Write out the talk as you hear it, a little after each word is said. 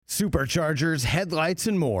superchargers, headlights,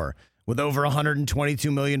 and more. With over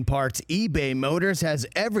 122 million parts, eBay Motors has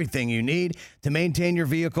everything you need to maintain your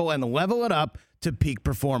vehicle and level it up to peak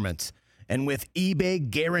performance. And with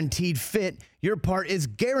eBay Guaranteed Fit, your part is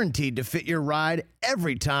guaranteed to fit your ride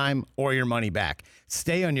every time or your money back.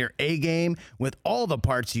 Stay on your A-game with all the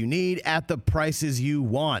parts you need at the prices you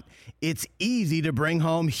want. It's easy to bring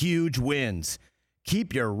home huge wins.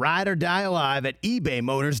 Keep your ride or die alive at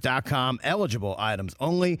ebaymotors.com. Eligible items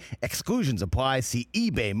only. Exclusions apply. See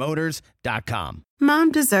ebaymotors.com.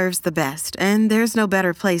 Mom deserves the best, and there's no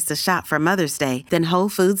better place to shop for Mother's Day than Whole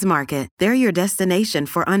Foods Market. They're your destination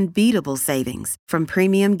for unbeatable savings, from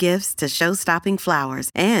premium gifts to show-stopping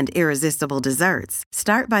flowers and irresistible desserts.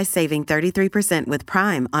 Start by saving 33% with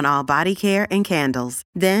Prime on all body care and candles.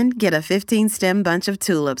 Then get a 15-stem bunch of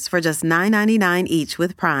tulips for just $9.99 each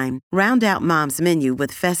with Prime. Round out Mom's menu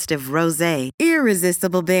with festive rosé,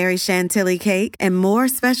 irresistible berry chantilly cake, and more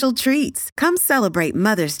special treats. Come celebrate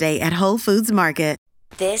Mother's Day at Whole Foods Market.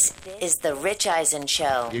 This is the Rich Eisen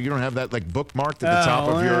Show. You don't have that bookmarked at the top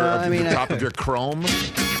of your top of your Chrome?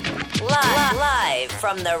 Live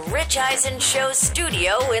from the Rich Eisen Show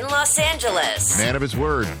studio in Los Angeles. Man of his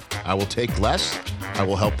word. I will take less. I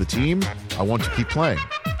will help the team. I want to keep playing.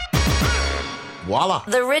 Voila.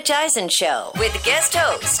 The Rich Eisen Show with guest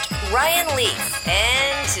host Ryan Leaf.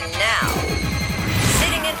 And now,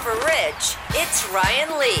 sitting in for Rich, it's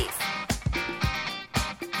Ryan Leaf.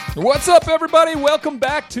 What's up, everybody? Welcome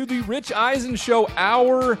back to the Rich Eisen Show,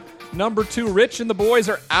 hour number 2. Rich and the boys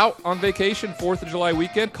are out on vacation, 4th of July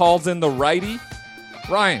weekend. Calls in the righty.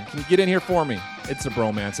 Ryan, can you get in here for me? It's a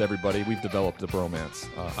bromance, everybody. We've developed a bromance.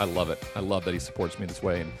 I love it. I love that he supports me this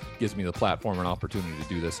way and gives me the platform and opportunity to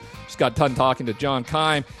do this. Just got done talking to John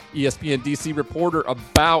Keim, ESPN DC reporter,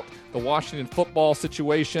 about the Washington football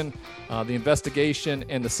situation, the investigation,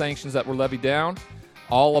 and the sanctions that were levied down.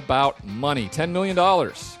 All about money. $10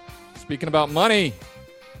 million. Speaking about money,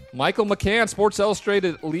 Michael McCann, Sports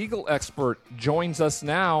Illustrated legal expert, joins us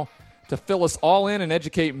now to fill us all in and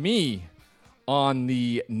educate me on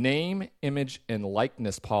the name, image, and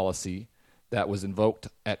likeness policy that was invoked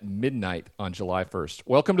at midnight on July 1st.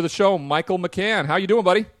 Welcome to the show, Michael McCann. How you doing,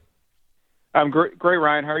 buddy? I'm great,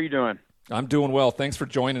 Ryan. How are you doing? I'm doing well. Thanks for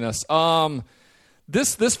joining us.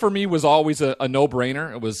 This for me was always a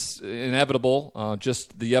no-brainer. It was inevitable,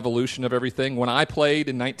 just the evolution of everything. When I played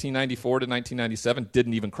in 1994 to 1997,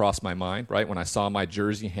 didn't even cross my mind, right? When I saw my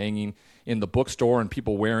jersey hanging in the bookstore and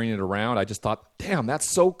people wearing it around, I just thought, damn, that's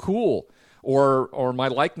so cool. Or my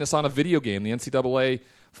likeness on a video game, the NCAA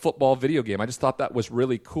football video game. I just thought that was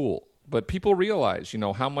really cool. But people realize,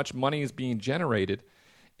 how much money is being generated.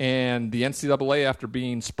 And the NCAA, after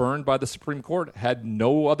being spurned by the Supreme Court, had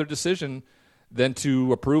no other decision than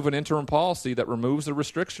to approve an interim policy that removes the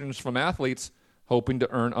restrictions from athletes hoping to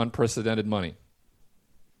earn unprecedented money.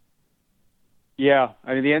 Yeah,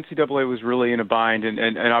 I mean, the NCAA was really in a bind,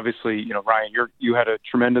 and obviously, Ryan, you had a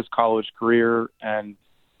tremendous college career and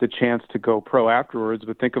the chance to go pro afterwards,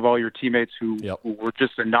 but think of all your teammates who were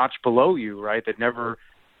just a notch below you, right, that never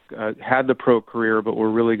had the pro career but were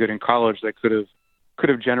really good in college that could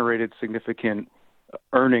have generated significant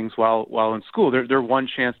earnings while in school. They're one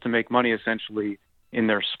chance to make money essentially in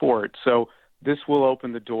their sport. So this will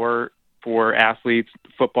open the door for athletes,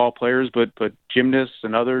 football players, but gymnasts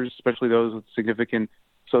and others, especially those with significant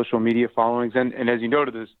social media followings. And as you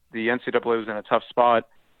noted, the NCAA was in a tough spot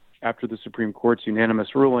after the Supreme Court's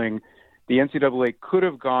unanimous ruling. The NCAA could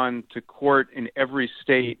have gone to court in every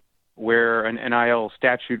state where an NIL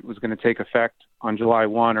statute was going to take effect on July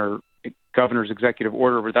 1 or governor's executive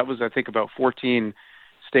order, but that was, I think, about 14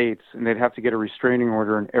 states, and they'd have to get a restraining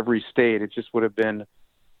order in every state. It just would have been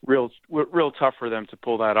real tough for them to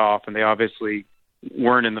pull that off, and they obviously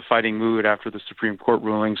weren't in the fighting mood after the Supreme Court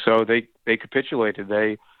ruling, so they capitulated.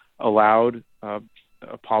 They allowed a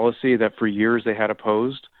policy that for years they had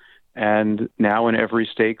opposed, and now in every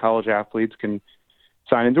state, college athletes can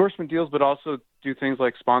sign endorsement deals, but also do things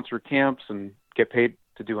like sponsor camps and get paid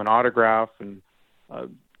to do an autograph and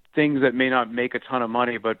things that may not make a ton of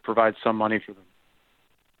money but provide some money for them.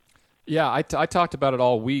 Yeah, I talked about it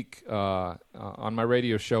all week on my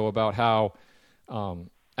radio show about how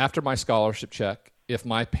after my scholarship check, if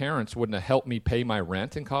my parents wouldn't have helped me pay my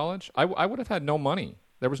rent in college, I would have had no money.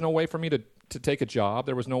 There was no way for me to take a job.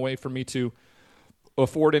 There was no way for me to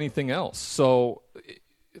afford anything else. So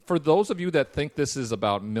for those of you that think this is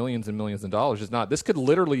about millions and millions of dollars, it's not. This could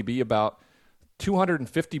literally be about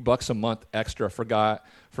 $250 a month extra for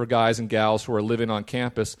guys and gals who are living on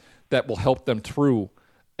campus that will help them through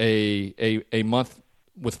a month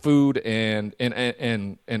with food and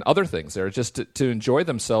other things there, just to enjoy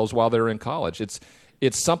themselves while they're in college.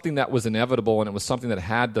 it's something that was inevitable, and it was something that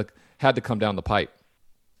had to come down the pipe.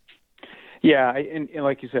 Yeah, and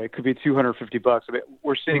like you said, it could be $250. I mean,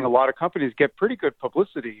 we're seeing a lot of companies get pretty good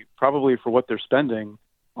publicity, probably for what they're spending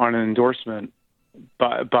on an endorsement,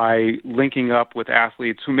 by linking up with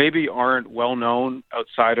athletes who maybe aren't well known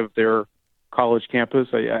outside of their college campus.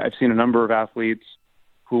 I've seen a number of athletes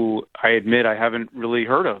who I admit I haven't really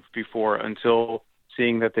heard of before until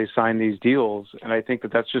seeing that they sign these deals. And I think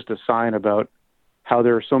that that's just a sign about how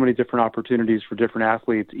there are so many different opportunities for different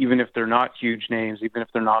athletes, even if they're not huge names, even if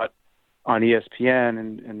they're not on ESPN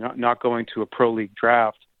and not going to a pro league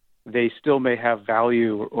draft, they still may have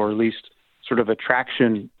value, or at least sort of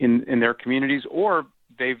attraction in their communities, or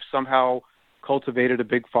they've somehow cultivated a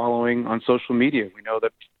big following on social media. We know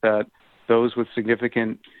that those with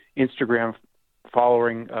significant Instagram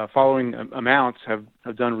following amounts have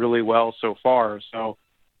done really well so far. So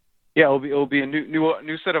yeah, it'll be a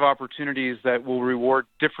new set of opportunities that will reward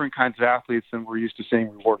different kinds of athletes than we're used to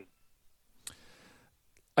seeing rewarded.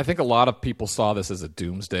 I think a lot of people saw this as a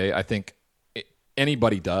doomsday. I think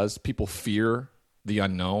anybody does. People fear the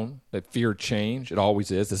unknown. They fear change. It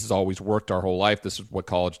always is. This has always worked our whole life. This is what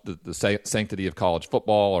college, the sanctity of college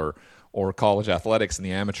football or college athletics and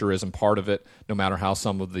the amateurism part of it, no matter how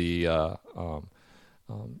some of the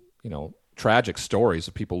tragic stories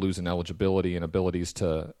of people losing eligibility and abilities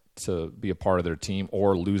to be a part of their team,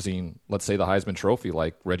 or losing, let's say, the Heisman Trophy,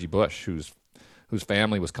 like Reggie Bush, whose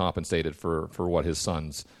family was compensated for what his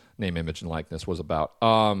son's name, image, and likeness was about.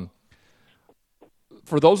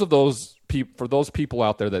 For those people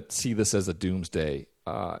out there that see this as a doomsday,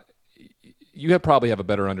 you probably have a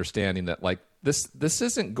better understanding that like this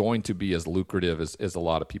isn't going to be as lucrative as a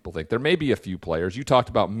lot of people think. There may be a few players. You talked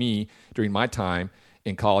about me during my time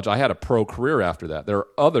in college. I had a pro career after that. There are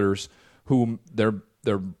others who their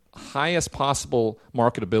highest possible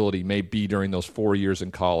marketability may be during those 4 years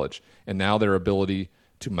in college, and now their ability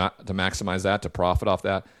to maximize that, to profit off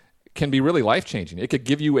that, can be really life-changing. It could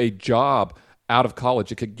give you a job out of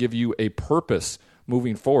college. It could give you a purpose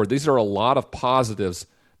moving forward. These are a lot of positives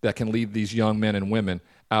that can lead these young men and women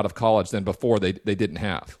out of college than before they didn't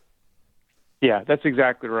have. Yeah, that's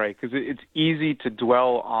exactly right, because it's easy to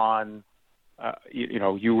dwell on,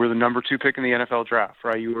 you were the number 2 pick in the NFL draft,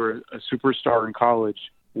 right? You were a superstar in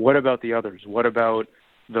college. What about the others? What about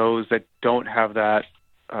those that don't have that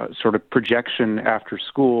sort of projection after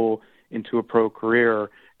school into a pro career?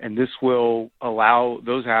 And this will allow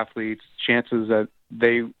those athletes chances that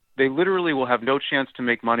they literally will have no chance to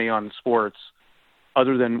make money on sports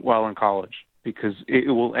other than while in college, because it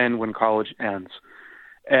will end when college ends.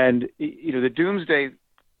 And, the doomsday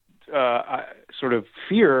sort of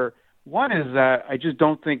fear, one is that I just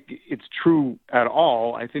don't think it's true at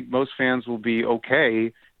all. I think most fans will be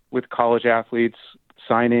okay with college athletes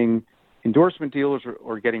signing endorsement deals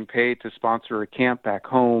or getting paid to sponsor a camp back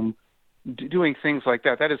home, doing things like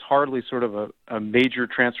that. That is hardly sort of a major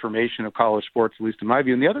transformation of college sports, at least in my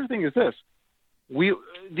view. And the other thing is this.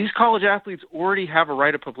 These college athletes already have a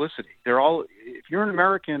right of publicity. If you're an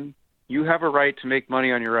American, you have a right to make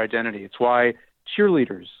money on your identity. It's why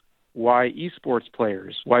cheerleaders, why esports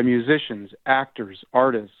players, why musicians, actors,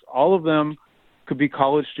 artists, all of them could be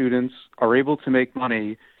college students, are able to make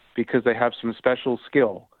money because they have some special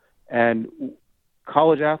skill. And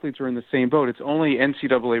college athletes are in the same boat. It's only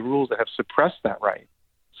NCAA rules that have suppressed that right.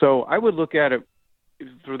 So I would look at it,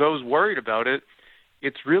 for those worried about it,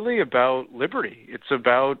 it's really about liberty. It's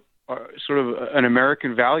about sort of an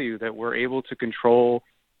American value that we're able to control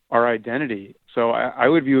our identity. So I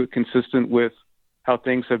would view it consistent with how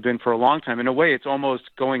things have been for a long time. In a way, it's almost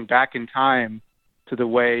going back in time to the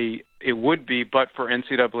way it would be, but for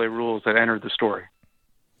NCAA rules that entered the story.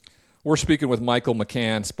 We're speaking with Michael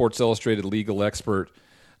McCann, Sports Illustrated legal expert.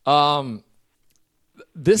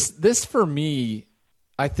 This for me,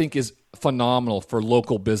 I think, is phenomenal for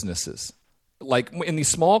local businesses. Like in these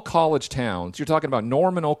small college towns, you're talking about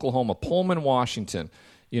Norman, Oklahoma, Pullman, Washington,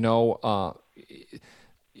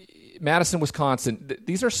 Madison, Wisconsin.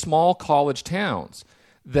 These are small college towns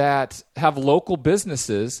that have local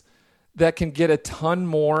businesses that can get a ton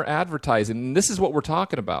more advertising. And this is what we're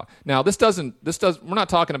talking about. Now, we're not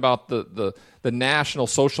talking about the national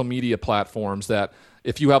social media platforms that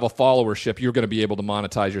if you have a followership, you're going to be able to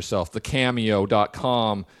monetize yourself. The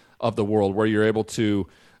Cameo.com of the world, where you're able to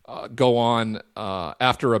go on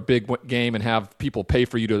after a big game and have people pay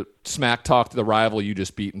for you to smack talk to the rival you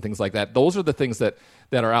just beat and things like that. Those are the things that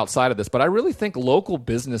are outside of this. But I really think local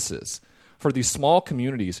businesses for these small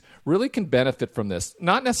communities really can benefit from this.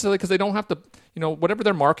 Not necessarily because they don't have to, whatever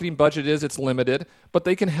their marketing budget is, it's limited, but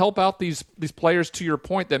they can help out these players, to your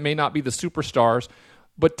point, that may not be the superstars,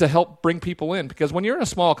 but to help bring people in. Because when you're in a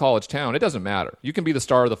small college town, it doesn't matter. You can be the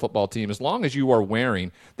star of the football team as long as you are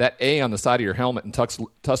wearing that A on the side of your helmet in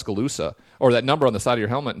Tuscaloosa, or that number on the side of your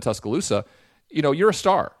helmet in Tuscaloosa. You're a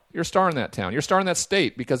star. You're a star in that town. You're a star in that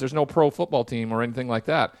state because there's no pro football team or anything like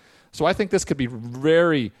that. So I think this could be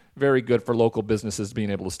very, very good for local businesses being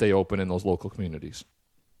able to stay open in those local communities.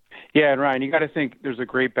 Yeah, and Ryan, you got to think there's a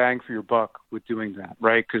great bang for your buck with doing that,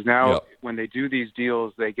 right? Because now when they do these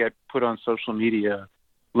deals, they get put on social media.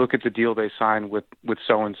 Look at the deal they signed with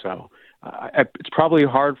so-and-so. It's probably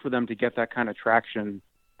hard for them to get that kind of traction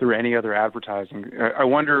through any other advertising. I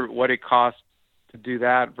wonder what it costs to do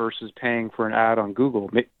that versus paying for an ad on Google.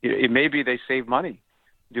 It may be they save money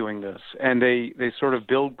doing this, and they sort of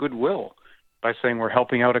build goodwill by saying we're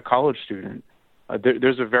helping out a college student.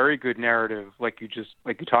 There's a very good narrative, like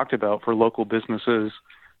you talked about, for local businesses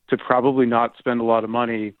to probably not spend a lot of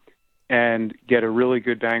money and get a really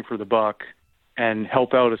good bang for the buck and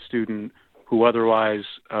help out a student who otherwise,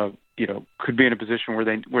 could be in a position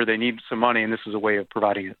where they need some money, and this is a way of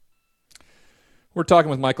providing it. We're talking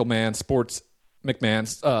with Michael Mann, Sports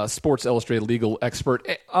Illustrated legal expert.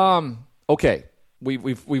 Okay,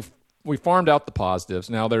 we farmed out the positives.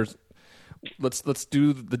 Now let's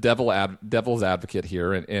do the devil's advocate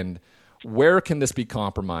here, and where can this be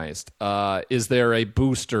compromised? Is there a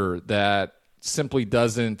booster that simply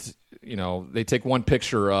doesn't? They take one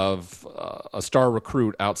picture of a star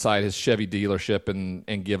recruit outside his Chevy dealership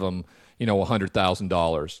and give him,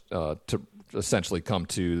 $100,000 to essentially come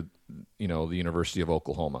to, the University of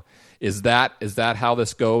Oklahoma. Is that how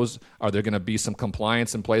this goes? Are there going to be some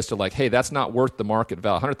compliance in place to hey, that's not worth the market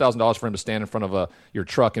value? $100,000 for him to stand in front of your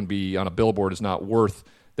truck and be on a billboard is not worth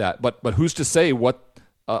that. But who's to say what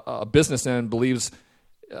a businessman believes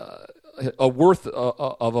a worth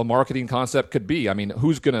of a marketing concept could be? I mean,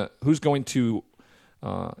 who's going to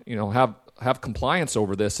have compliance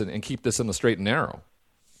over this and keep this in the straight and narrow?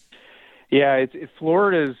 Yeah,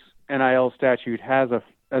 Florida's NIL statute has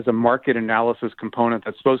a market analysis component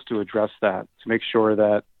that's supposed to address that, to make sure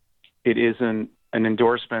that it isn't an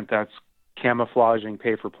endorsement that's camouflaging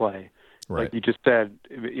pay for play. Right. Like you just said,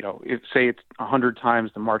 say it's 100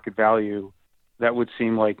 times the market value, that would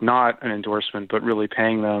seem like not an endorsement, but really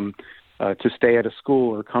paying them to stay at a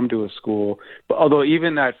school or come to a school. But although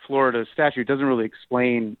even that Florida statute doesn't really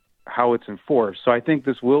explain how it's enforced. So I think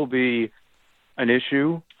this will be an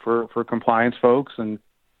issue for compliance folks. And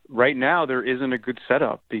right now there isn't a good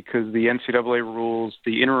setup because the NCAA rules,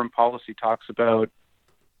 the interim policy talks about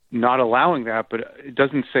not allowing that, but it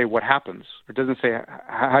doesn't say what happens. It doesn't say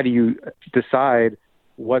how do you decide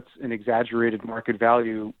what's an exaggerated market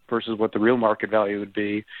value versus what the real market value would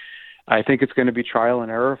be. I think it's going to be trial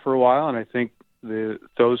and error for a while, and I think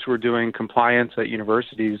those who are doing compliance at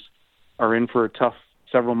universities are in for a tough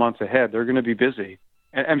several months ahead. They're going to be busy.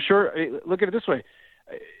 And I'm sure, look at it this way,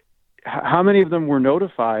 how many of them were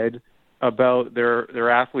notified about their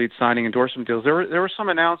athletes signing endorsement deals? There were some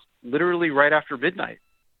announced literally right after midnight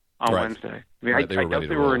on Wednesday. I mean, I guess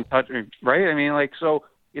they were in touch, right? I mean, so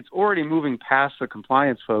it's already moving past the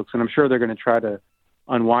compliance folks, and I'm sure they're going to try to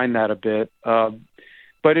unwind that a bit.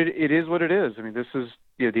 But it is what it is. I mean, this is,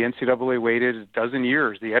 the NCAA waited a dozen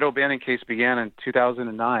years. The Ed O'Bannon case began in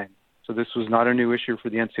 2009, so this was not a new issue for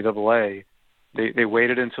the NCAA. They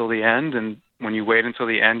waited until the end, and when you wait until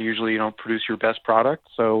the end, usually you don't produce your best product.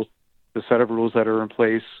 So the set of rules that are in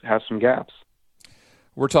place have some gaps.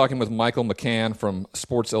 We're talking with Michael McCann from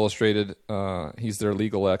Sports Illustrated. He's their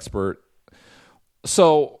legal expert.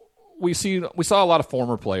 So we saw a lot of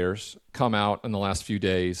former players come out in the last few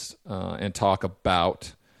days and talk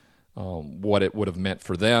about what it would have meant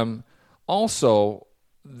for them. Also,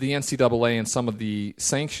 the NCAA and some of the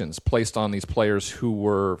sanctions placed on these players who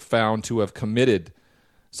were found to have committed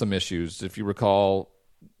some issues. If you recall,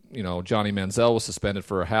 Johnny Manziel was suspended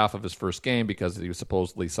for half of his first game because he was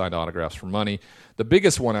supposedly signed autographs for money. The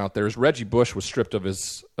biggest one out there is Reggie Bush was stripped of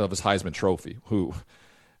his Heisman Trophy, who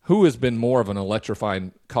has been more of an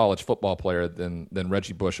electrifying college football player than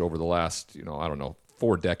Reggie Bush over the last,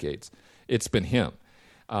 4 decades. It's been him.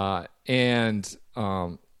 And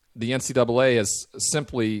the NCAA has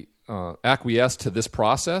simply acquiesced to this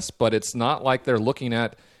process, but it's not like they're looking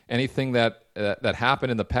at anything that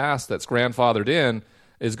happened in the past that's grandfathered in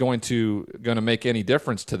is going to make any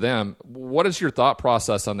difference to them. What is your thought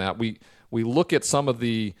process on that? We look at some of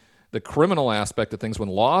the criminal aspect of things when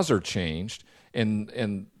laws are changed,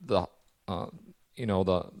 and the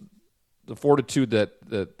fortitude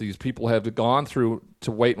that these people have gone through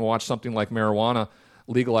to wait and watch something like marijuana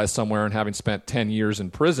legalized somewhere and having spent 10 years in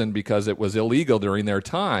prison because it was illegal during their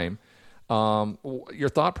time. Your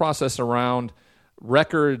thought process around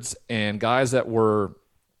records and guys that were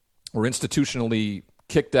were institutionally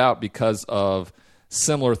kicked out because of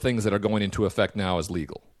similar things that are going into effect now as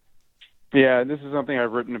legal. Yeah, this is something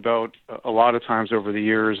I've written about a lot of times over the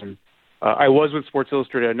years, and I was with Sports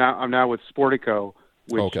Illustrated. I'm now with Sportico,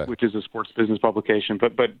 which is a sports business publication.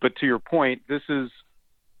 But to your point, this is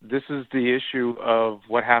the issue of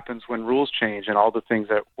what happens when rules change and all the things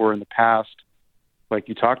that were in the past, like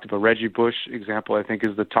you talked about. Reggie Bush example, I think,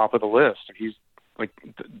 is the top of the list. He's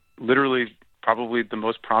literally probably the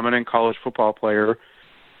most prominent college football player, at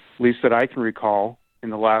least that I can recall, in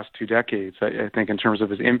the last 2 decades. I think in terms of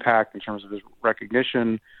his impact, in terms of his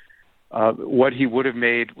recognition, what he would have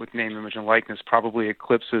made with name, image, and likeness probably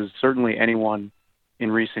eclipses certainly anyone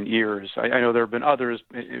in recent years. I know there have been others.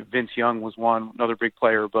 Vince Young was one, another big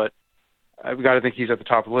player, but I've got to think he's at the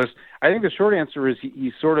top of the list. I think the short answer is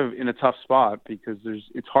he's sort of in a tough spot because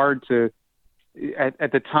it's hard to,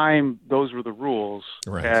 at the time, those were the rules,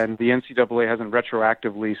 right. And the NCAA hasn't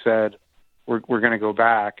retroactively said we're going to go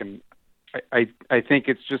back. And I think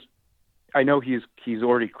it's just, I know he's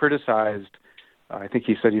already criticized. I think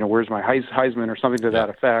he said, where's my Heisman or something to that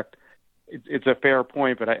effect. It's a fair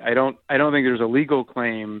point, but I don't think there's a legal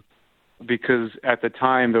claim because at the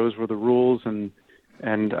time those were the rules. And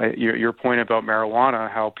your point about marijuana,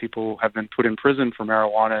 how people have been put in prison for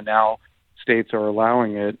marijuana, and now states are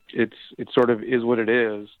allowing it. It sort of is what it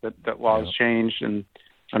is. That laws changed, and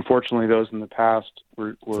unfortunately, those in the past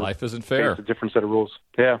were life isn't fair. It's a different set of rules.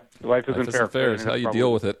 Yeah, life isn't fair. It's how you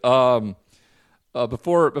deal with it.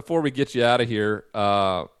 Before we get you out of here,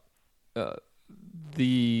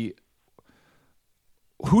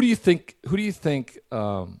 who do you think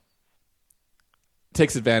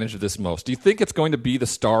takes advantage of this most? Do you think it's going to be the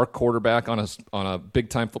star quarterback on a big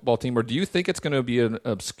time football team, or do you think it's going to be an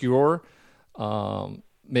obscure,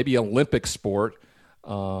 maybe Olympic sport,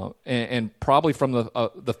 and probably from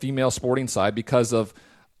the female sporting side because of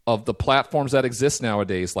the platforms that exist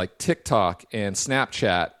nowadays, like TikTok and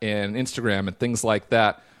Snapchat and Instagram and things like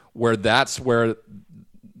that, where that's where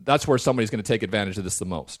somebody's going to take advantage of this the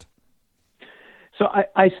most? So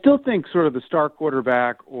I still think sort of the star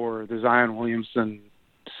quarterback or the Zion Williamson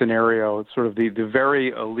scenario, it's sort of the very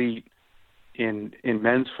elite in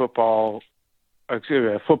men's football,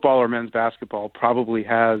 football or men's basketball, probably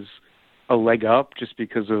has a leg up just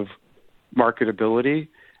because of marketability.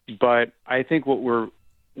 But I think what we're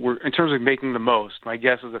in terms of making the most, my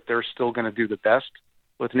guess is that they're still going to do the best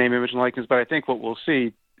with name, image, and likeness. But I think what we'll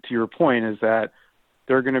see, to your point, is that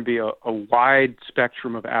there are going to be a wide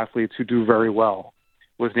spectrum of athletes who do very well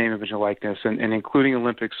with name, image, and likeness, and including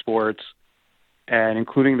Olympic sports, and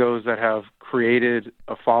including those that have created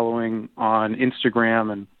a following on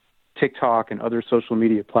Instagram and TikTok and other social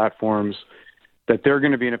media platforms, that they're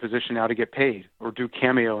going to be in a position now to get paid or do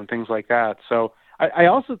Cameo and things like that. So I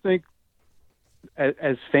also think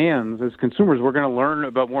as fans, as consumers, we're going to learn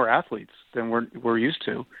about more athletes than we're used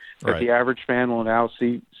to. That the average fan will now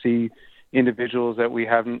see individuals that we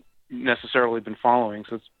haven't necessarily been following.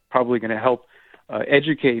 So it's probably going to help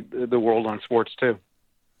educate the world on sports too.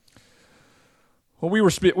 Well, we were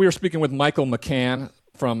speaking with Michael McCann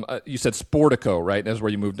from you said Sportico, right? That's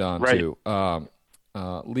where you moved on to.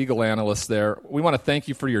 Legal analyst there. We want to thank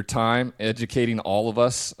you for your time educating all of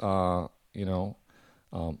us.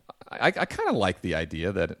 I kind of like the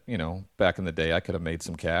idea that, back in the day I could have made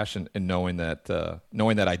some cash, and knowing that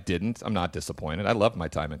I didn't, I'm not disappointed. I loved my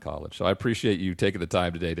time in college. So I appreciate you taking the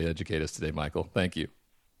time today to educate us today, Michael. Thank you.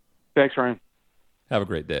 Thanks, Ryan. Have a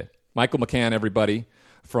great day. Michael McCann, everybody,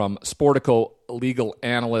 from Sportico, legal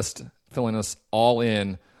analyst, filling us all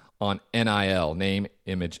in on NIL, name,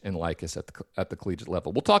 image, and likeness at the collegiate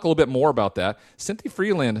level. We'll talk a little bit more about that. Cynthia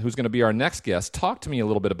Frelund, who's going to be our next guest, talked to me a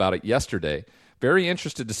little bit about it yesterday. Very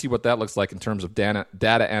interested to see what that looks like in terms of data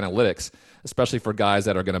analytics, especially for guys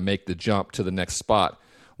that are going to make the jump to the next spot,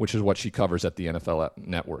 which is what she covers at the NFL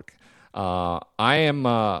Network.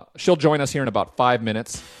 She'll join us here in about 5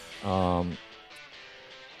 minutes from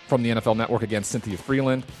the NFL Network again, Cynthia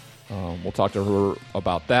Frelund. We'll talk to her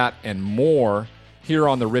about that and more here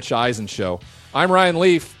on the Rich Eisen Show. I'm Ryan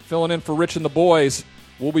Leaf, filling in for Rich and the boys.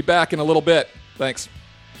 We'll be back in a little bit. Thanks.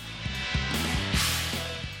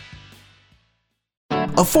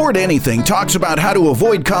 Afford Anything talks about how to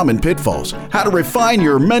avoid common pitfalls, how to refine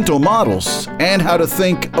your mental models, and how to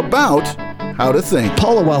think about how to think.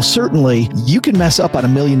 Paula, while certainly you can mess up on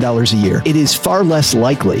 $1 million a year, it is far less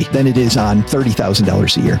likely than it is on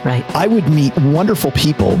 $30,000 a year. Right. I would meet wonderful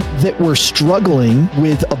people that were struggling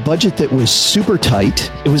with a budget that was super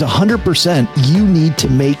tight. It was 100% you need to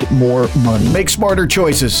make more money. Make smarter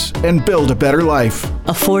choices and build a better life.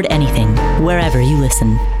 Afford Anything, wherever you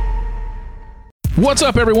listen. What's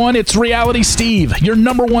up, everyone? It's Reality Steve, your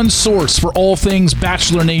number one source for all things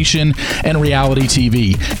Bachelor Nation and reality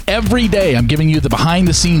TV. Every day, I'm giving you the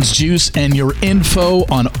behind-the-scenes juice and your info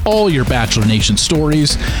on all your Bachelor Nation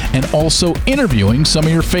stories, and also interviewing some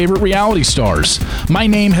of your favorite reality stars. My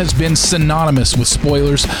name has been synonymous with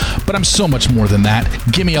spoilers, but I'm so much more than that.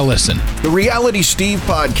 Give me a listen. The Reality Steve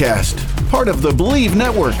Podcast, part of the Believe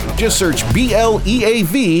Network. Just search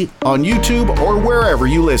BLEAV on YouTube or wherever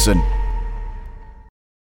you listen.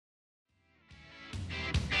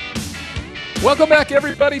 Welcome back,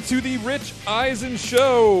 everybody, to the Rich Eisen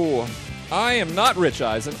Show. I am not Rich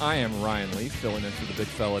Eisen. I am Ryan Leaf, filling in for the big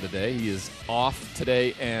fella today. He is off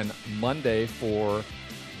today and Monday for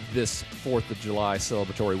this 4th of July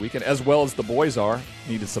celebratory weekend, as well as the boys are.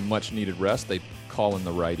 Needed some much-needed rest. They call in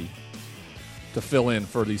the righty to fill in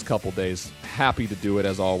for these couple days. Happy to do it,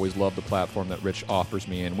 as always. Love the platform that Rich offers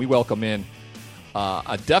me, and we welcome in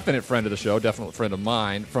a definite friend of the show, definite friend of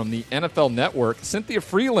mine, from the NFL Network, Cynthia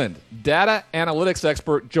Frelund, data analytics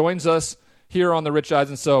expert, joins us here on the Rich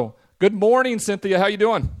Eisen Show. Good morning, Cynthia. How you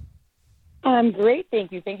doing? I'm great,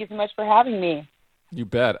 thank you. Thank you so much for having me. You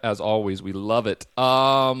bet. As always, we love it.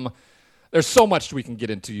 There's so much we can get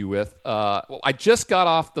into you with. I just got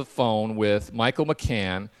off the phone with Michael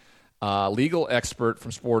McCann, legal expert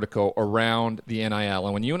from Sportico, around the NIL.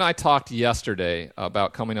 And when you and I talked yesterday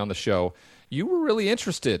about coming on the show, you were really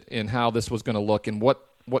interested in how this was going to look and what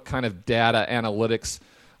kind of data analytics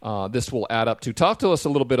this will add up to. Talk to us a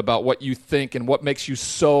little bit about what you think and what makes you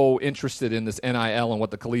so interested in this NIL and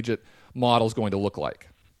what the collegiate model is going to look like.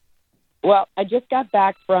 Well, I just got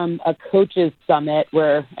back from a coaches summit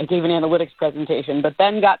where I gave an analytics presentation, but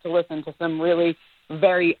then got to listen to some really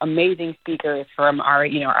very amazing speakers from our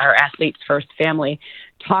Athletes First family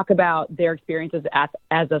talk about their experiences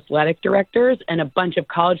as athletic directors, and a bunch of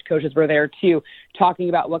college coaches were there too, talking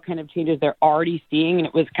about what kind of changes they're already seeing. And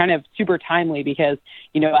it was kind of super timely because,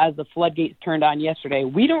 as the floodgates turned on yesterday,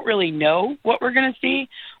 we don't really know what we're going to see,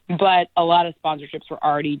 but a lot of sponsorships were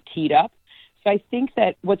already teed up. So I think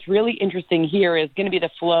that what's really interesting here is going to be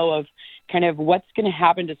the flow of kind of what's going to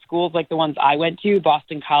happen to schools like the ones I went to,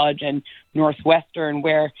 Boston College and Northwestern,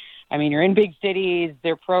 where, you're in big cities.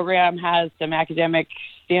 Their program has some academic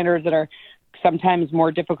standards that are sometimes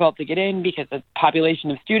more difficult to get in because the population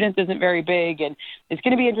of students isn't very big. And it's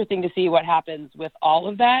going to be interesting to see what happens with all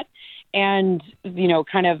of that. And,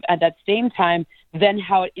 kind of at that same time, then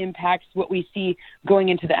how it impacts what we see going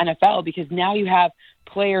into the NFL, because now you have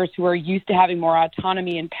players who are used to having more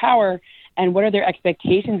autonomy and power, and what are their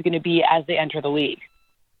expectations going to be as they enter the league?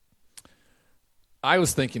 I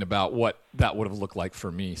was thinking about what that would have looked like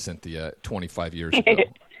for me, Cynthia, 25 years ago.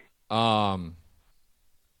 I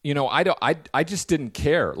just didn't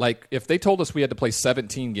care. Like, if they told us we had to play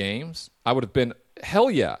 17 games, I would have been,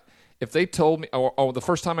 hell yeah. If they told me, or the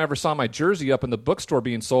first time I ever saw my jersey up in the bookstore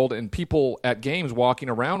being sold and people at games walking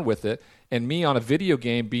around with it, and me on a video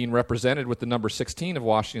game being represented with the number 16 of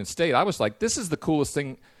Washington State, I was like, this is the coolest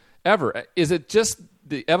thing ever. Is it just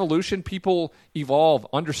the evolution? People evolve,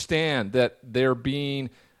 understand that they're being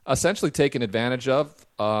essentially taken advantage of.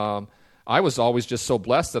 I was always just so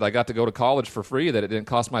blessed that I got to go to college for free, that it didn't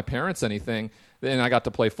cost my parents anything, and I got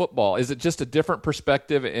to play football. Is it just a different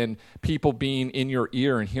perspective and people being in your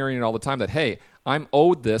ear and hearing it all the time that, hey, I'm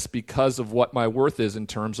owed this because of what my worth is in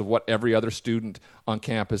terms of what every other student on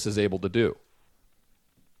campus is able to do?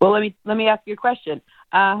 Well, let me ask you a question.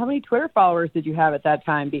 How many Twitter followers did you have at that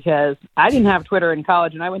time? Because I didn't have Twitter in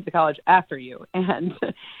college, and I went to college after you.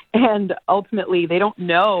 And ultimately, they don't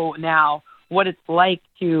know now what it's like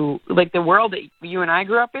to, like, the world that you and I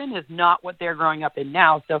grew up in is not what they're growing up in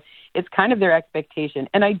now. So it's kind of their expectation.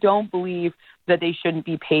 And I don't believe that they shouldn't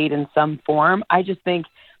be paid in some form. I just think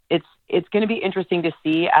it's going to be interesting to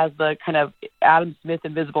see as the kind of Adam Smith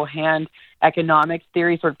invisible hand economics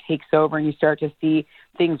theory sort of takes over and you start to see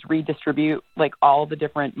things redistribute, like all the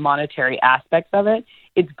different monetary aspects of it.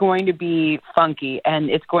 It's going to be funky, and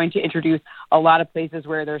it's going to introduce a lot of places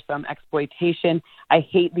where there's some exploitation. I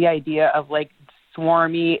hate the idea of like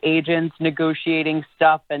swarmy agents negotiating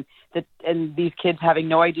stuff and these kids having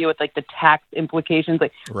no idea what like the tax implications.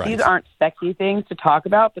 Like, right. These aren't sexy things to talk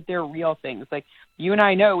about, but they're real things. Like, you and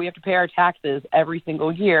I know we have to pay our taxes every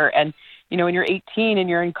single year. And, when you're 18 and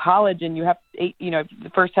you're in college and you have,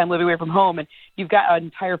 the first time living away from home, and you've got an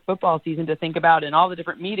entire football season to think about and all the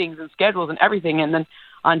different meetings and schedules and everything. And then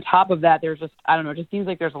on top of that, there's just, I don't know, it just seems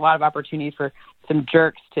like there's a lot of opportunities for some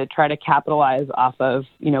jerks to try to capitalize off of,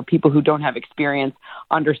 people who don't have experience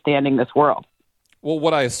understanding this world. Well,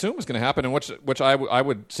 what I assume is going to happen, and which I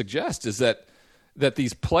would suggest, is that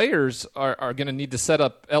these players are going to need to set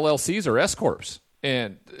up LLCs or S corps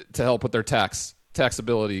and to help with their tax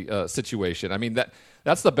taxability situation. I mean,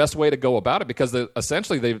 that's the best way to go about it, because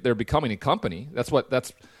essentially they're becoming a company. That's what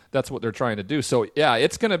they're trying to do. So yeah,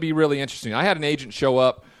 it's going to be really interesting. I had an agent show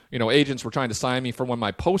up. Agents were trying to sign me for when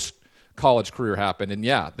my post-college career happened, and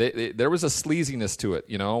yeah, there was a sleaziness to it.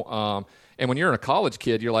 And when you're a college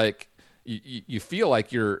kid, you're like, you feel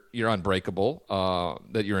like you're unbreakable,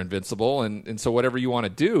 that you're invincible, and so whatever you want to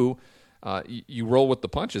do, you roll with the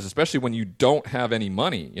punches, especially when you don't have any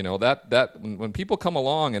money. That when people come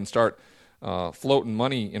along and start floating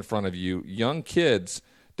money in front of you, young kids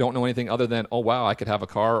don't know anything other than, oh wow, I could have a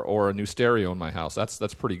car or a new stereo in my house.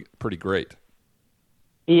 That's pretty great.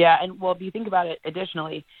 Yeah, and well, if you think about it,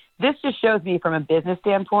 additionally, this just shows me from a business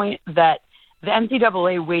standpoint that the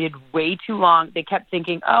NCAA waited way too long. They kept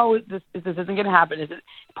thinking, oh, this isn't going to happen. Is it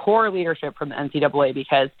poor leadership from the NCAA?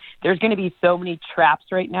 Because there's going to be so many traps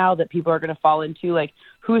right now that people are going to fall into. Like,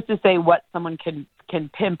 who's to say what someone can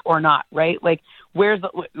pimp or not, right? Like, who's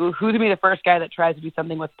going to be the first guy that tries to do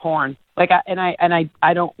something with porn? Like,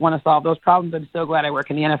 I don't want to solve those problems. I'm so glad I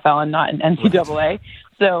work in the NFL and not in NCAA. Right.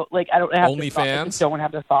 So, like, I don't have OnlyFans. I just don't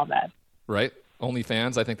have to solve that. Right.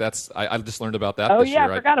 OnlyFans. I think that's. I just learned about that. Oh this yeah,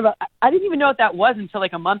 year. I forgot about. I didn't even know what that was until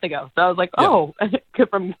like a month ago. So I was like, oh,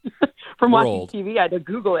 from watching old. TV, I had to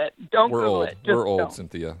Google it. Don't We're Google old. it. We're old, don't.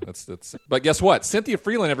 Cynthia. That's. But guess what? Cynthia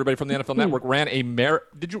Frelund, everybody from the NFL Network, ran a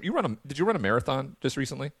Did you run a marathon just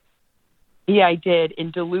recently? Yeah, I did, in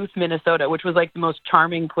Duluth, Minnesota, which was like the most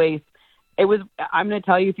charming place. It was. I'm going to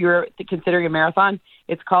tell you, if you're considering a marathon,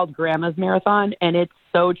 it's called Grandma's Marathon, and it's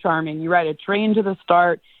so charming. You ride a train to the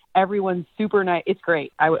start. Everyone's super nice. It's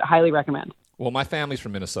great. I would highly recommend. Well, my family's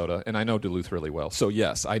from Minnesota, and I know Duluth really well. So,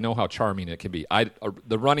 yes, I know how charming it can be.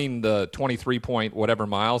 The running the 23 point whatever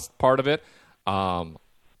miles part of it,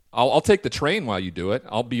 I'll take the train while you do it.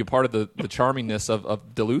 I'll be a part of the charmingness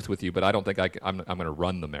of Duluth with you, but I don't think I'm going to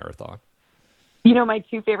run the marathon. My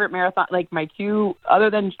two favorite marathon, other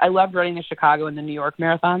than I loved running the Chicago and the New York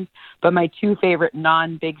marathons, but my two favorite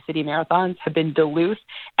non-big city marathons have been Duluth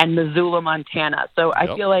and Missoula, Montana. So I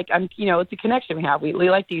feel like it's a connection we have. We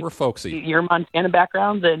like we're folksy. Your Montana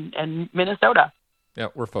backgrounds and Minnesota. Yeah,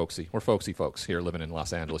 we're folksy. We're folksy folks here living in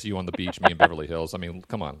Los Angeles. You on the beach, me in Beverly Hills. I mean,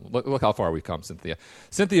 come on. Look how far we've come, Cynthia.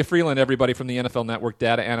 Cynthia Frelund, everybody from the NFL Network,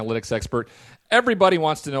 data analytics expert. Everybody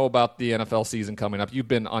wants to know about the NFL season coming up. You've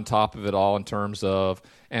been on top of it all in terms of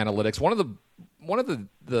analytics. One of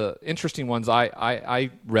the interesting ones I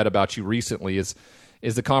read about you recently is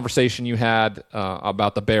the conversation you had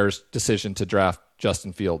about the Bears' decision to draft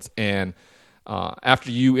Justin Fields. And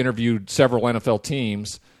after you interviewed several NFL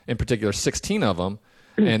teams, in particular 16 of them,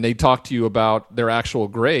 and they talked to you about their actual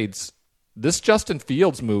grades, this Justin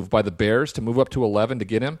Fields move by the Bears to move up to 11 to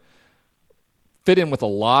get him fit in with a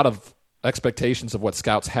lot of expectations of what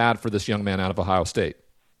scouts had for this young man out of Ohio State.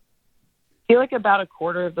 I feel like about a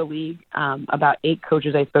quarter of the league, about 8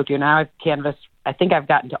 coaches I spoke to. Now I've canvassed, I think I've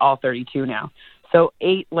gotten to all 32 now. So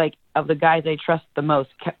 8, of the guys I trust the most,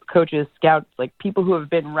 coaches, scouts, people who have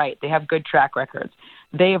been right. They have good track records.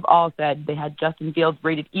 They have all said they had Justin Fields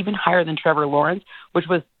rated even higher than Trevor Lawrence, which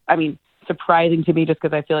was, surprising to me just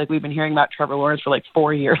because I feel like we've been hearing about Trevor Lawrence for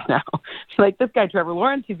 4 years now. This guy, Trevor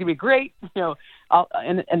Lawrence, he's going to be great.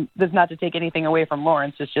 And this is not to take anything away from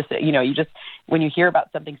Lawrence. It's just that, you just, when you hear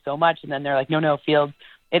about something so much and then they're like, no, Fields,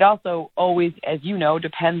 it also always, as you know,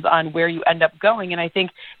 depends on where you end up going. And I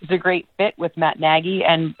think it's a great fit with Matt Nagy.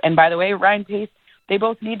 And by the way, Ryan Pace, they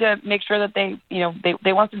both need to make sure that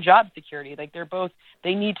they want some job security.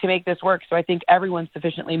 They need to make this work. So I think everyone's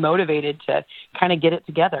sufficiently motivated to kind of get it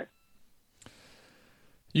together.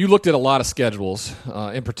 You looked at a lot of schedules,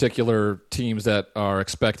 in particular teams that are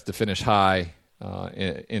expected to finish high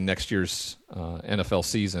in next year's NFL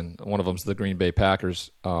season. One of them is the Green Bay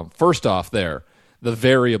Packers. First off there, the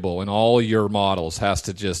variable in all your models has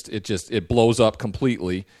to it blows up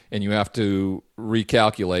completely, and you have to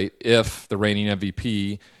recalculate if the reigning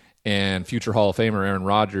MVP and future Hall of Famer Aaron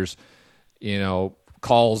Rodgers,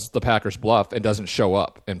 calls the Packers bluff and doesn't show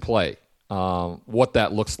up and play. What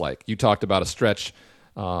that looks like. You talked about a stretch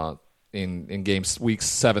in games weeks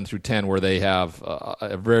 7 through 10 where they have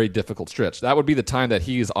a very difficult stretch. That would be the time that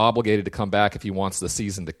he is obligated to come back if he wants the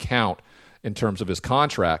season to count in terms of his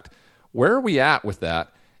contract. Where are we at with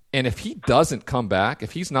that? And if he doesn't come back,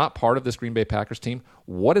 if he's not part of this Green Bay Packers team,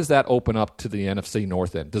 what does that open up to the NFC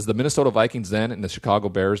North end? Does the Minnesota Vikings then and the Chicago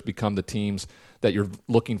Bears become the teams that you're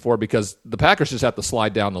looking for? Because the Packers just have to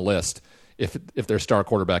slide down the list if their star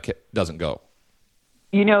quarterback doesn't go.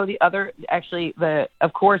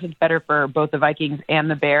 Of course, it's better for both the Vikings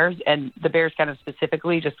and the Bears, and the Bears kind of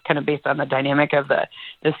specifically, just kind of based on the dynamic of the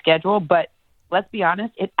schedule. But let's be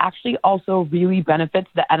honest, it actually also really benefits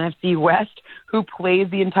the NFC West, who plays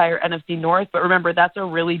the entire NFC North. But remember, that's a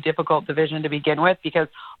really difficult division to begin with because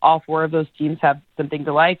all four of those teams have something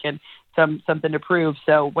to like and something to prove.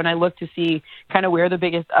 So when I look to see kind of where the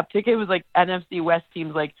biggest uptick, it was like NFC West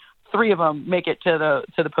teams, like 3 of them make it to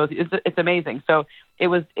the post. It's amazing. So it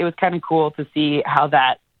was kind of cool to see how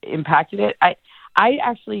that impacted it. I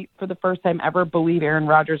actually, for the first time ever, believe Aaron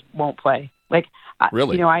Rodgers won't play. Like,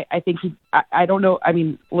 really? I think I don't know. I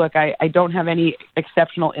mean, look, I don't have any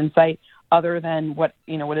exceptional insight other than what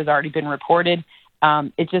has already been reported.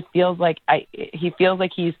 It just feels like he feels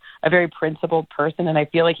like he's a very principled person, and I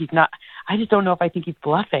feel like he's not. I just don't know if I think he's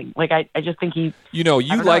bluffing. Like, I just think he. You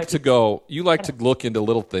like to look into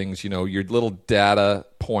little things. Your little data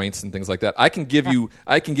points and things like that. I can give you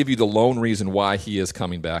the lone reason why he is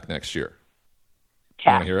coming back next year.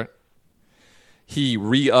 You want to hear it? He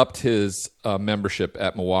re-upped his membership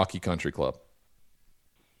at Milwaukee Country Club.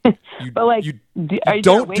 But you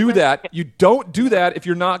don't do that. You don't do that if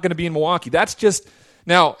you're not going to be in Milwaukee. That's just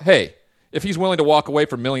now. Hey, if he's willing to walk away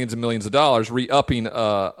for millions and millions of dollars, re-upping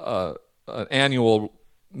an annual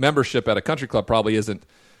membership at a country club probably isn't,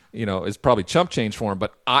 is probably chump change for him.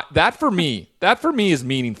 But that for me is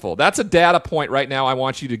meaningful. That's a data point right now. I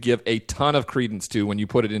want you to give a ton of credence to when you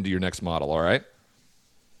put it into your next model. All right.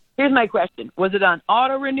 Here's my question. Was it on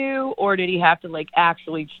auto renew, or did he have to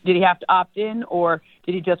did he have to opt in, or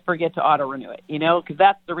did he just forget to auto renew it? Because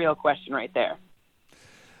that's the real question right there.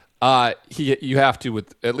 You have to,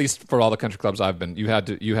 with at least for all the country clubs I've been, you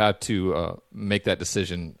had to make that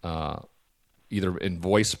decision either in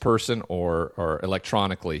voice person or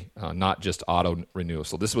electronically, not just auto renew.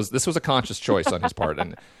 So this was a conscious choice on his part,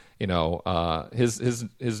 and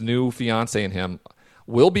his new fiance and him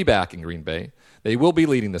will be back in Green Bay. They will be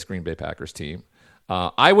leading this Green Bay Packers team.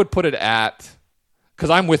 I would put it because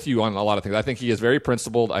I'm with you on a lot of things. I think he is very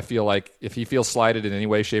principled. I feel like if he feels slighted in any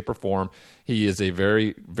way, shape, or form, he is a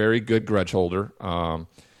very, very good grudge holder.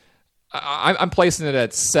 I'm placing it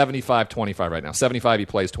at 75-25 right now. 75 he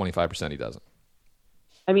plays, 25% he doesn't.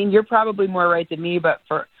 I mean, you're probably more right than me, but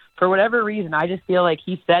for whatever reason, I just feel like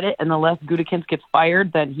he said it, and unless Gutekunst gets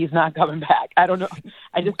fired, then he's not coming back. I don't know.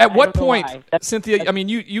 At what point, Cynthia, I mean,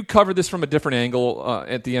 you covered this from a different angle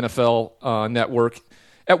at the NFL Network.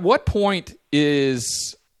 At what point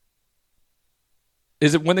is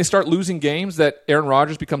it when they start losing games that Aaron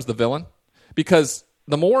Rodgers becomes the villain? Because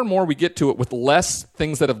the more and more we get to it with less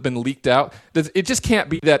things that have been leaked out, it just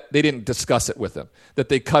can't be that they didn't discuss it with him, that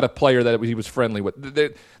they cut a player that he was friendly with.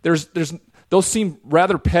 Those seem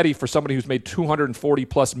rather petty for somebody who's made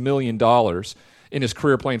 $240+ million in his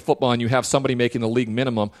career playing football, and you have somebody making the league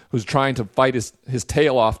minimum who's trying to fight his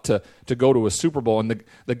tail off to go to a Super Bowl, and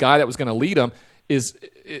the guy that was going to lead him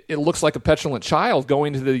it looks like a petulant child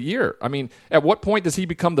going into the year. I mean, at what point does he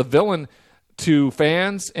become the villain to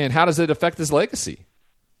fans, and how does it affect his legacy?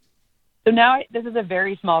 So now this is a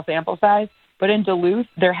very small sample size, but in Duluth,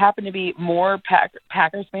 there happen to be more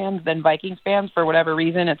Packers fans than Vikings fans for whatever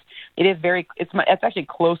reason. It's actually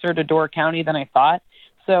closer to Door County than I thought.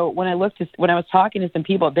 So when I was talking to some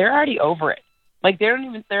people, they're already over it. Like they're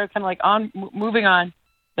kind of like moving on.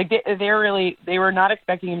 Like they were not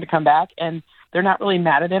expecting him to come back, and they're not really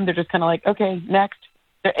mad at him. They're just kind of like, okay, next.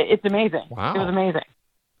 It's amazing. Wow. It was amazing.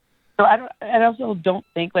 So I also don't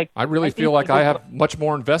think I really feel like I have much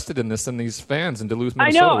more invested in this than these fans in Duluth,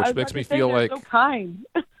 Minnesota, which makes me feel like so kind.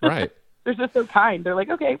 Right. They're just so kind. They're like,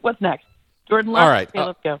 okay, what's next? Jordan Love. All right. Okay,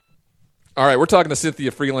 let's go. All right, we're talking to Cynthia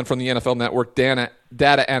Frelund from the NFL Network, data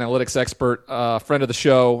analytics expert, friend of the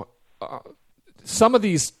show. Some of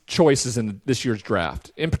these choices in this year's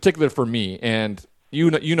draft, in particular for me, and you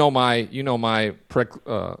know my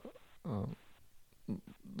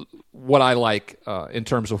what I like in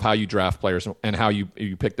terms of how you draft players and how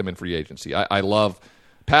you pick them in free agency. I love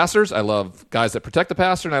passers. I love guys that protect the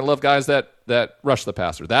passer, and I love guys that rush the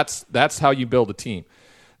passer. That's how you build a team.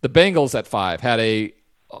 The Bengals at 5 had a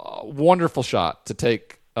wonderful shot to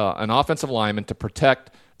take an offensive lineman to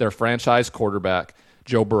protect their franchise quarterback,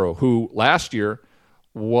 Joe Burrow, who last year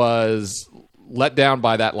was let down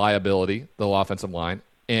by that liability, the offensive line,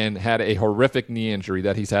 and had a horrific knee injury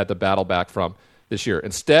that he's had to battle back from this year.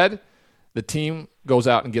 Instead, the team goes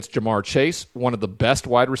out and gets Jamar Chase, one of the best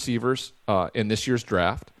wide receivers in this year's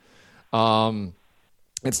draft,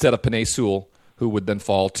 instead of Penei Sewell, who would then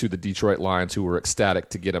fall to the Detroit Lions, who were ecstatic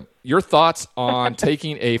to get him. Your thoughts on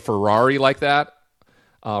taking a Ferrari like that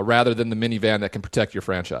rather than the minivan that can protect your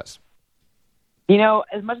franchise?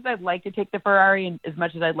 As much as I'd like to take the Ferrari and as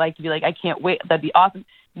much as I'd like to be like, I can't wait, that'd be awesome.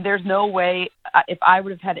 There's no way if I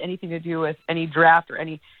would have had anything to do with any draft or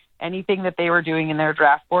any anything that they were doing in their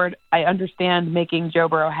draft board. I understand making Joe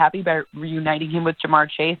Burrow happy by reuniting him with Jamar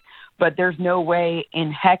Chase, but there's no way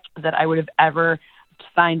in heck that I would have ever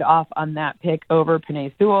signed off on that pick over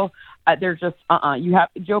Penei Sewell. They're just, you have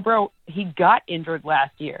Joe Burrow. He got injured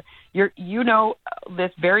last year. You know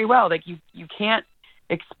this very well. Like you can't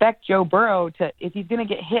expect Joe Burrow to, if he's going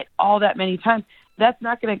to get hit all that many times, that's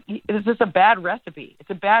not going to, it's just a bad recipe. It's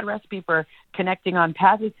a bad recipe for connecting on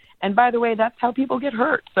passes. And by the way, that's how people get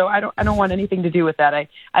hurt. So I don't want anything to do with that.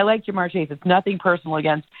 I like Jamar Chase. It's nothing personal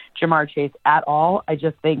against Jamar Chase at all. I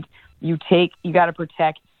just think you got to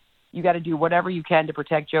protect, you got to do whatever you can to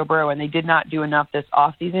protect Joe Burrow. And they did not do enough this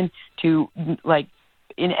offseason to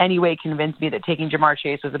in any way convince me that taking Jamar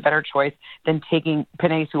Chase was a better choice than taking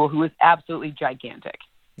Penei Sewell, who is absolutely gigantic.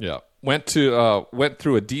 Yeah. Went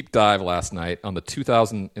through a deep dive last night on the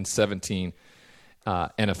 2017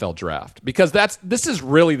 NFL draft, because this is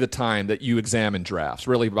really the time that you examine drafts,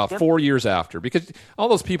 really about 4 years after, because all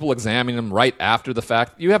those people examining them right after the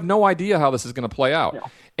fact, you have no idea how this is going to play out. No.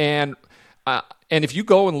 And if you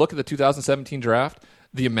go and look at the 2017 draft,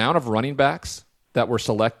 the amount of running backs that were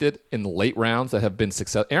selected in the late rounds that have been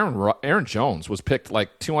successful. Aaron Jones was picked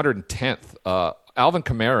like 210th. Alvin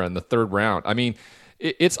Kamara in the third round. I mean,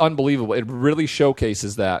 it's unbelievable. It really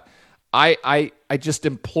showcases that. I just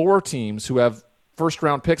implore teams who have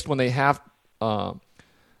first-round picks, when they have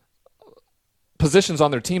positions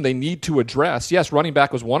on their team they need to address. Yes, running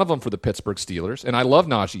back was one of them for the Pittsburgh Steelers, and I love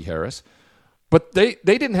Najee Harris. But they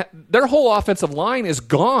didn't their whole offensive line is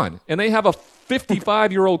gone, and they have a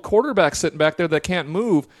 55-year-old quarterback sitting back there that can't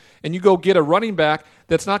move, and you go get a running back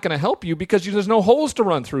that's not going to help you because there's no holes to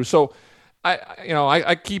run through. So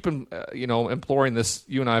I keep imploring this.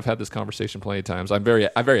 You and I have had this conversation plenty of times. I'm very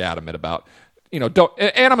adamant about, don't,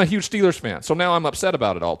 and I'm a huge Steelers fan, so now I'm upset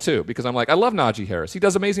about it all too, because I'm like, I love Najee Harris. He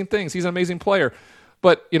does amazing things. He's an amazing player.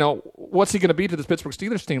 But, what's he going to be to this Pittsburgh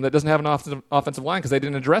Steelers team that doesn't have an offensive line, because they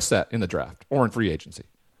didn't address that in the draft or in free agency?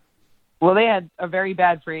 Well, they had a very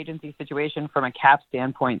bad free agency situation from a cap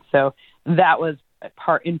standpoint, so that was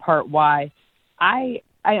in part why I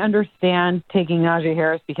understand taking Najee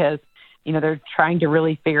Harris, because, they're trying to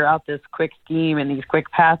really figure out this quick scheme and these quick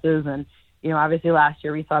passes. And, obviously last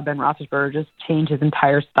year we saw Ben Roethlisberger just change his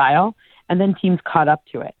entire style, and then teams caught up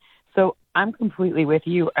to it. So I'm completely with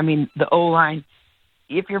you. I mean, the O-line,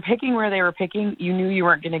 if you're picking where they were picking, you knew you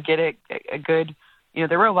weren't going to get a good,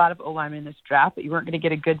 there were a lot of O-linemen in this draft, but you weren't going to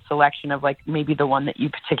get a good selection of maybe the one that you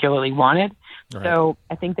particularly wanted. Right. So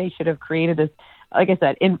I think they should have created this, like I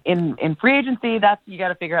said, in free agency, you got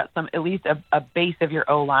to figure out at least a base of your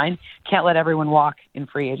O-line. Can't let everyone walk in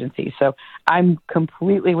free agency. So I'm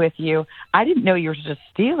completely with you. I didn't know you were just a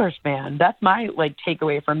Steelers fan. That's my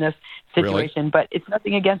takeaway from this situation. Really? But it's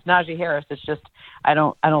nothing against Najee Harris. It's just I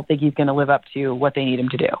don't think he's going to live up to what they need him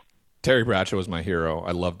to do. Terry Bradshaw was my hero.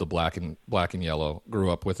 I loved the black and yellow.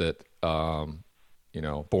 Grew up with it. Born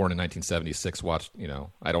in 1976. Watched.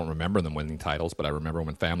 I don't remember them winning titles, but I remember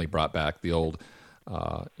when family brought back the old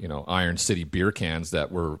Iron City beer cans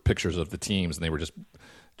that were pictures of the teams, and they were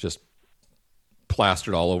just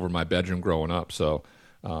plastered all over my bedroom growing up. So,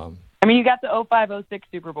 you got the 05-06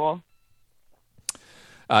 Super Bowl.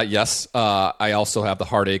 Yes. I also have the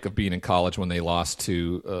heartache of being in college when they lost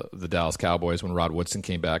to the Dallas Cowboys when Rod Woodson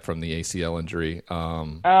came back from the ACL injury.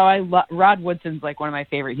 Rod Woodson's one of my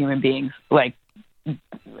favorite human beings,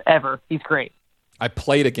 ever. He's great. I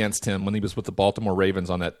played against him when he was with the Baltimore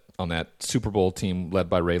Ravens on that Super Bowl team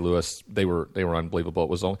led by Ray Lewis. They were unbelievable. It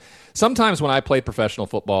was sometimes when I played professional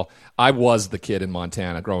football, I was the kid in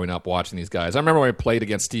Montana growing up watching these guys. I remember when I played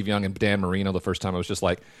against Steve Young and Dan Marino the first time. I was just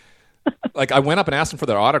like I went up and asked them for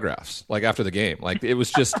their autographs after the game. It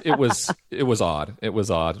was odd. It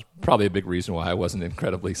was odd. Probably a big reason why I wasn't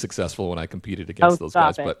incredibly successful when I competed against those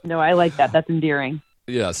guys. But no, I like that. That's endearing.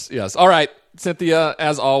 Yes. All right. Cynthia,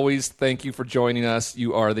 as always, thank you for joining us.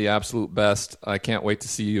 You are the absolute best. I can't wait to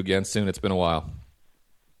see you again soon. It's been a while.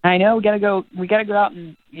 I know. We gotta go out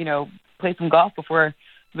and play some golf before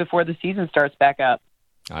the season starts back up.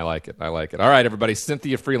 I like it. All right, everybody.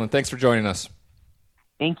 Cynthia Frelund, thanks for joining us.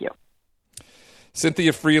 Thank you.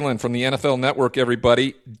 Cynthia Frelund from the NFL Network,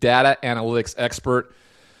 everybody. Data analytics expert.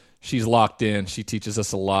 She's locked in. She teaches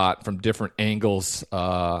us a lot from different angles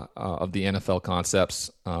of the NFL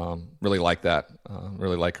concepts. Really like that.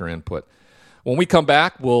 Really like her input. When we come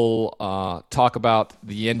back, we'll talk about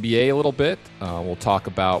the NBA a little bit. We'll talk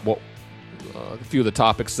about a few of the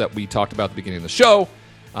topics that we talked about at the beginning of the show.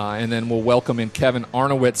 And then we'll welcome in Kevin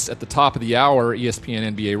Arnowitz at the top of the hour,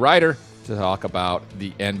 ESPN NBA writer, to talk about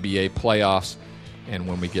the NBA playoffs and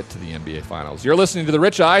when we get to the NBA Finals. You're listening to The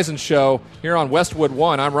Rich Eisen Show here on Westwood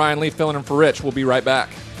One. I'm Ryan Leaf, filling in for Rich. We'll be right back.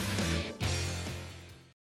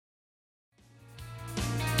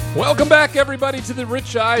 Welcome back, everybody, to the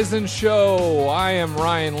Rich Eisen Show. I am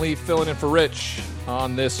Ryan Leaf, filling in for Rich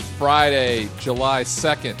on this Friday, July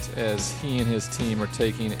 2nd, as he and his team are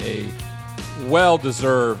taking a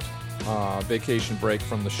well-deserved vacation break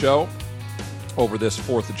from the show over this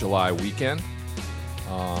 4th of July weekend.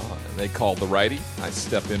 They called the righty. I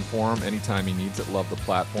step in for him anytime he needs it. Love the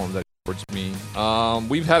platform that he affords me.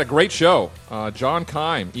 We've had a great show. John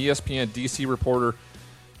Keim, ESPN DC reporter,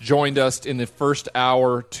 joined us in the first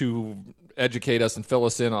hour to educate us and fill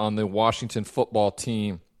us in on the Washington football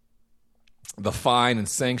team, the fine and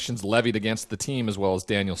sanctions levied against the team, as well as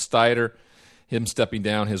Daniel Snyder, him stepping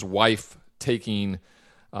down, his wife taking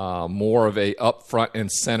more of a up front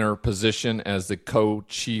and center position as the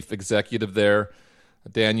co-chief executive there.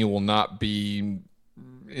 Daniel will not be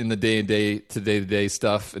in the day-to-day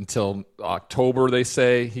stuff until October, they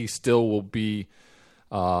say. He still will be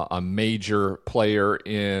a major player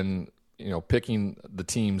in picking the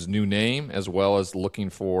team's new name, as well as looking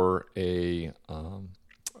for a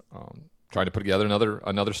trying to put together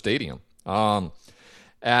another stadium.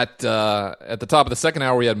 At the top of the second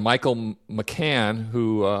hour, we had Michael McCann,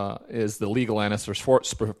 who is the legal analyst for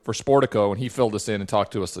Sportico, and he filled us in and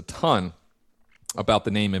talked to us a ton about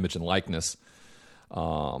the name, image, and likeness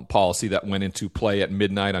policy that went into play at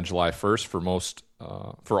midnight on July 1st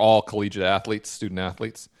for all collegiate athletes, student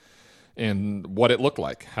athletes, and what it looked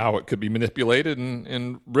like, how it could be manipulated,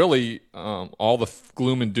 and really all the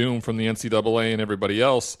gloom and doom from the NCAA and everybody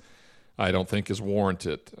else, I don't think is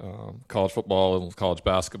warranted. College football, college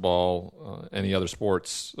basketball, any other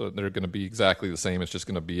sports, they're going to be exactly the same. It's just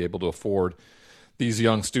going to be able to afford these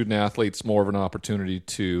young student athletes more of an opportunity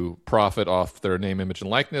to profit off their name, image,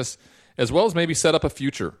 and likeness, as well as maybe set up a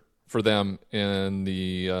future for them in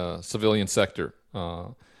the civilian sector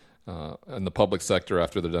and the public sector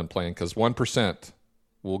after they're done playing, because 1%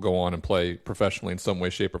 will go on and play professionally in some way,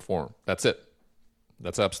 shape, or form. That's it.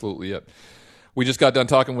 That's absolutely it. We just got done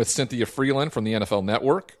talking with Cynthia Frelund from the NFL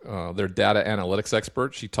Network, their data analytics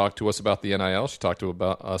expert. She talked to us about the NIL. She talked to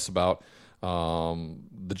us about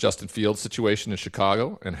the Justin Fields situation in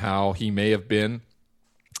Chicago and how he may have been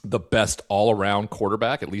the best all-around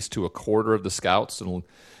quarterback, at least to a quarter of the scouts and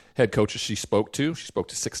head coaches she spoke to. She spoke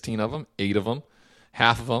to 16 of them, 8 of them.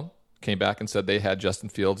 Half of them came back and said they had Justin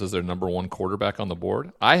Fields as their number 1 quarterback on the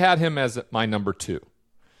board. I had him as my number 2.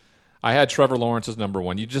 I had Trevor Lawrence as number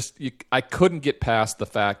 1. I couldn't get past the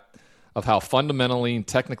fact of how fundamentally and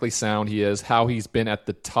technically sound he is, how he's been at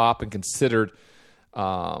the top and considered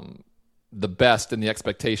the best in the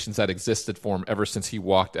expectations that existed for him ever since he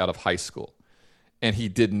walked out of high school. And he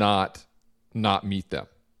did not meet them.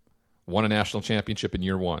 Won a national championship in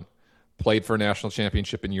year 1. Played for a national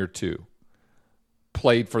championship in year 2.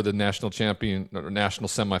 Played for the national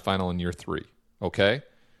semifinal in year 3. Okay?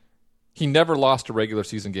 He never lost a regular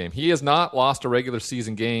season game. He has not lost a regular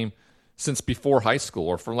season game since before high school,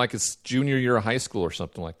 or from like his junior year of high school or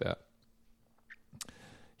something like that.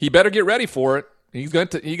 He better get ready for it. He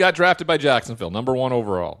got drafted by Jacksonville, number 1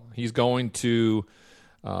 overall. He's going to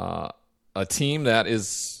a team that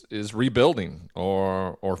is rebuilding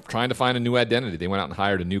or trying to find a new identity. They went out and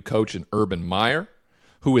hired a new coach in Urban Meyer,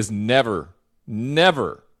 who has never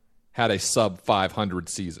had a sub-500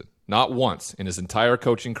 season. Not once in his entire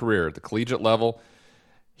coaching career at the collegiate level.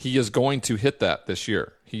 He is going to hit that this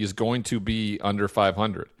year. He is going to be under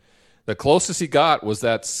 500. The closest he got was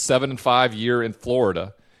that 7-5 year in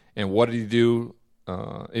Florida. And what did he do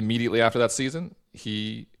immediately after that season?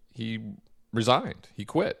 He resigned. He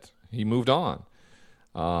quit. He moved on.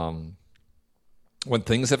 When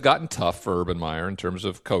things have gotten tough for Urban Meyer in terms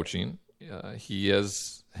of coaching, he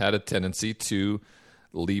has had a tendency to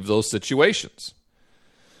leave those situations.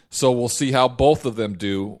 So we'll see how both of them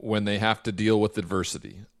do when they have to deal with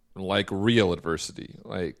adversity, like real adversity,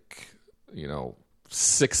 like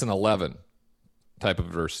 6-11 type of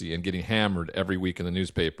adversity, and getting hammered every week in the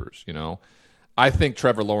newspapers. I think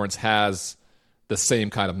Trevor Lawrence has the same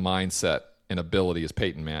kind of mindset and ability as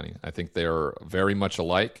Peyton Manning. I think they're very much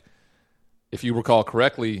alike. If you recall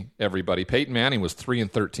correctly, everybody, Peyton Manning was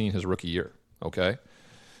 3-13 his rookie year. Okay,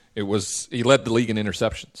 he led the league in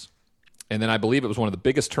interceptions. And then I believe it was one of the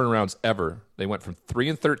biggest turnarounds ever. They went from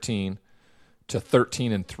 3-13 to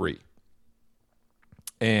 13-3.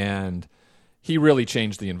 And he really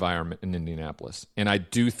changed the environment in Indianapolis. And I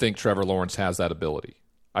do think Trevor Lawrence has that ability.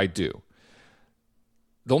 I do.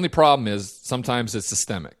 The only problem is sometimes it's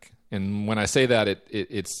systemic. And when I say that,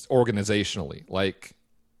 it's organizationally. Like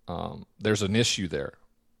there's an issue there.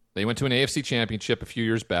 They went to an AFC championship a few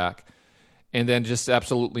years back, and then just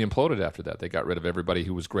absolutely imploded after that. They got rid of everybody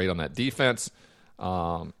who was great on that defense.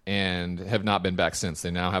 and have not been back since.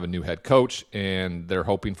 They now have a new head coach, and they're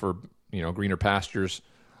hoping for greener pastures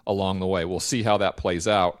along the way. We'll see how that plays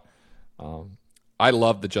out. I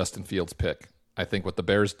love the Justin Fields pick. I think what the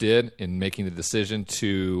Bears did in making the decision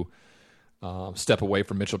to step away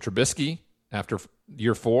from Mitchell Trubisky after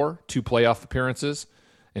year 4, 2 playoff appearances,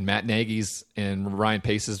 and Matt Nagy's and Ryan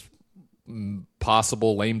Pace's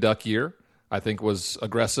possible lame duck year, I think was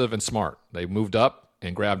aggressive and smart. They moved up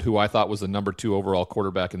and grabbed who I thought was the number 2 overall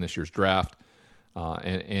quarterback in this year's draft,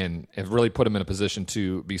 and have really put him in a position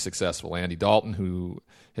to be successful. Andy Dalton, who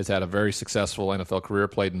has had a very successful NFL career,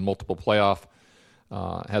 played in has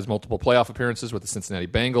multiple playoff appearances with the Cincinnati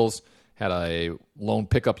Bengals, had a lone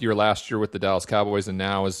pickup year last year with the Dallas Cowboys, and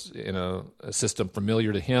now is in a system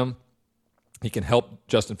familiar to him. He can help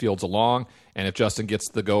Justin Fields along, and if Justin gets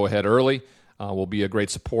the go-ahead early, will be a great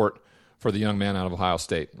support for the young man out of Ohio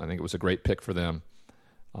State. I think it was a great pick for them.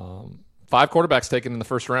 5 quarterbacks taken in the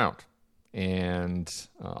first round, and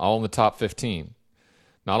all in the top 15.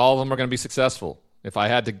 Not all of them are going to be successful. If I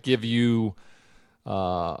had to give you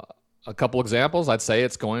a couple examples, I'd say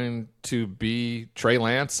it's going to be Trey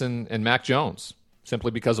Lance and Mac Jones,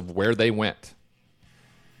 simply because of where they went.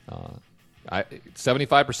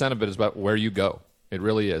 75% of it is about where you go. It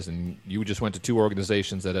really is. And you just went to 2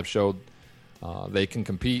 organizations that have showed they can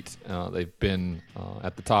compete. They've been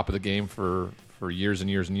at the top of the game for years and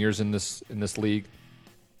years and years in this league.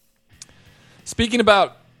 Speaking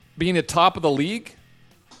about being at top of the league,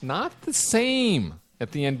 not the same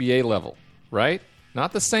at the NBA level, right?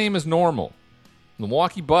 Not the same as normal.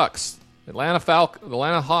 Milwaukee Bucks, Atlanta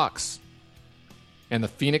Hawks, and the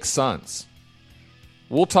Phoenix Suns.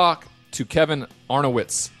 We'll talk to Kevin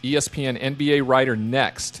Arnowitz, ESPN NBA writer,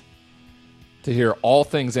 next to hear all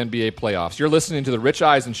things NBA playoffs. You're listening to The Rich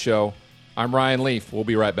Eisen Show. I'm Ryan Leaf. We'll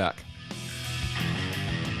be right back.